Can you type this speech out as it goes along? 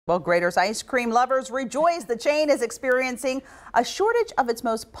Well, Graeter's ice cream lovers rejoice. The chain is experiencing a shortage of its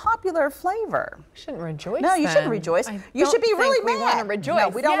most popular flavor. We shouldn't rejoice. No, you shouldn't rejoice. You should be really mad. We want to rejoice. No,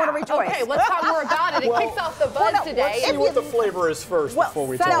 we don't want to rejoice. Okay, let's talk more about it. It kicks off the buzz today. Let's see what the flavor is first before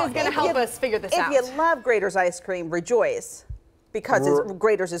we talk. Someone's going to help us figure this out. If you love Graeter's ice cream, rejoice. Because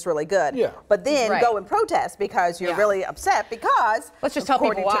Graeter's is really good. Yeah. But then go and protest because you're really upset because... Let's just tell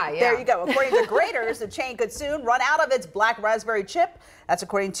people why. There you go. According to Graeter's, the chain could soon run out of its black raspberry chip. That's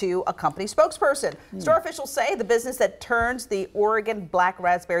according to a company spokesperson. Store officials say the business that turns the Oregon black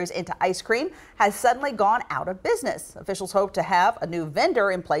raspberries into ice cream has suddenly gone out of business. Officials hope to have a new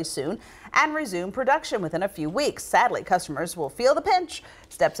vendor in place soon and resume production within a few weeks. Sadly, customers will feel the pinch.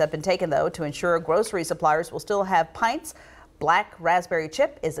 Steps have been taken, though, to ensure grocery suppliers will still have pints. Black raspberry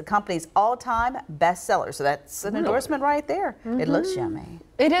chip is the company's all-time bestseller. So that's an endorsement right there. It looks yummy.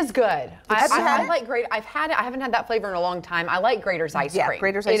 It is good. I like Graeter. I've had it. I haven't had that flavor in a long time. I like Graeter's ice cream. Yeah,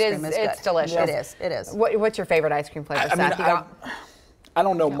 Graeter's ice cream is good. It's delicious. It is. It is. What's your favorite ice cream flavor, Seth? I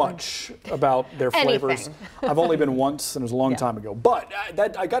don't know much about their flavors. I've only been once, and it was a long time ago. But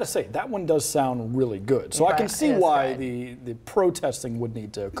I got to say, that one does sound really good. So I can see why the protesting would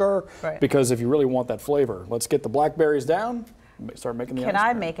need to occur. Because if you really want that flavor, let's get the blackberries down. Start making the ice cream. Can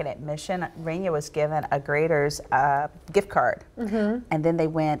I make an admission? Raina was given a Graeter's gift card, and then they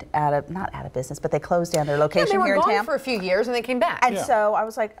went not out of business, but they closed down their location here in town. They were gone for a few years, and they came back. And so I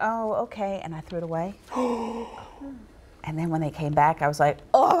was like, oh, okay, and I threw it away. And then when they came back, I was like,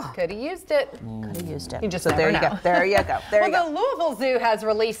 oh. Could have used it. Could have used it. You just so never there you know. go. There you go. There you go. The Louisville Zoo has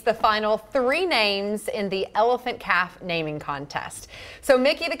released the final 3 names in the elephant calf naming contest. So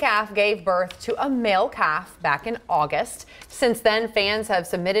Mickey the calf gave birth to a male calf back in August. Since then, fans have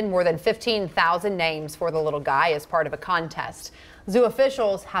submitted more than 15,000 names for the little guy as part of a contest. Zoo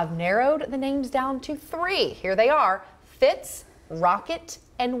officials have narrowed the names down to 3. Here they are: Fitz, Rocket,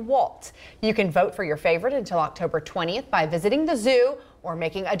 and Walt. You can vote for your favorite until October 20th by visiting the zoo or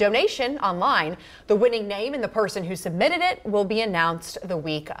making a donation online. The winning name and the person who submitted it will be announced the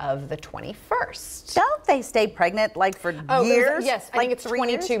week of the 21st. Don't they stay pregnant like for years? Yes, I think it's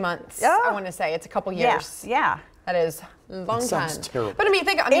 22 months. Oh. I want to say it's a couple years. Yeah. That is a long time. Sounds terrible. But I mean,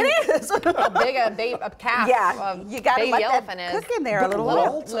 it is. a calf. Yeah, you got to let elephant that cook in there a little.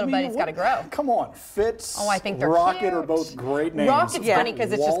 Little buddy's got to grow. Come on, Fitz. Oh, I think they're Rocket cute. are both great names. Rocket's funny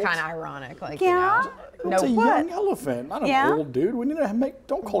because it's just kind of ironic, like you know. It's a young elephant, not an old dude. We need to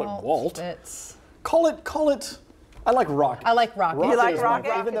don't call it Walt. Fitz. Call it. I like Rocket. I like Rocket. You like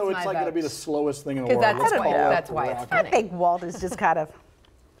Rocket? Even though it's like going to be the slowest thing in the world. That's why it's funny. I think Walt is just kind of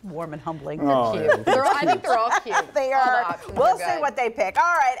warm and humbling. Oh, cute. I think they're all cute. They are. We'll see what they pick.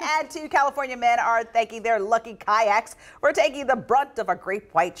 All right, and 2 California men are thanking their lucky kayaks for taking the brunt of a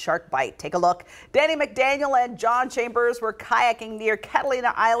great white shark bite. Take a look. Danny McDaniel and John Chambers were kayaking near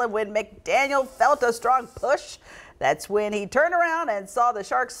Catalina Island when McDaniel felt a strong push. That's when he turned around and saw the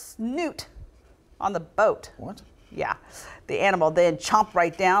shark's snoot on the boat. What? Yeah. The animal then chomped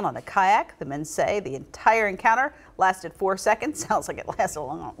right down on the kayak. The men say the entire encounter lasted 4 seconds. Sounds like it lasted a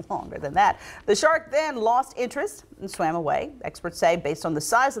lot longer than that. The shark then lost interest and swam away. Experts say based on the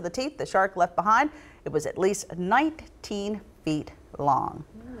size of the teeth the shark left behind, it was at least 19 feet long.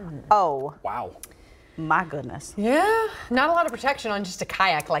 Oh. Wow. My goodness. Yeah, not a lot of protection on just a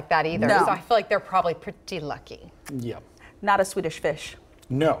kayak like that either. No. So I feel like they're probably pretty lucky. Yep. Not a Swedish fish.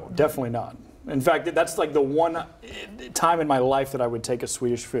 No, definitely not. In fact, that's like the one time in my life that I would take a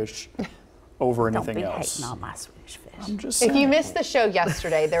Swedish fish over anything else. Don't be hating on my Swedish fish. I'm just saying. If you missed the show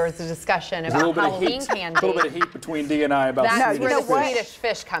yesterday, there was a discussion about Halloween candy. A little bit of heat between Dee and I about That's Swedish where fish. the Swedish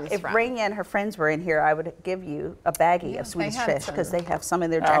fish comes if from. If Raina and her friends were in here, I would give you a baggie of Swedish fish because they have some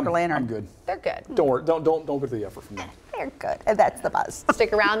in their jack-o'-lantern. I'm good. They're good. Don't worry. Don't go to the effort from me. They're good. And that's the buzz.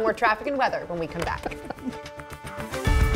 Stick around, more traffic and weather when we come back.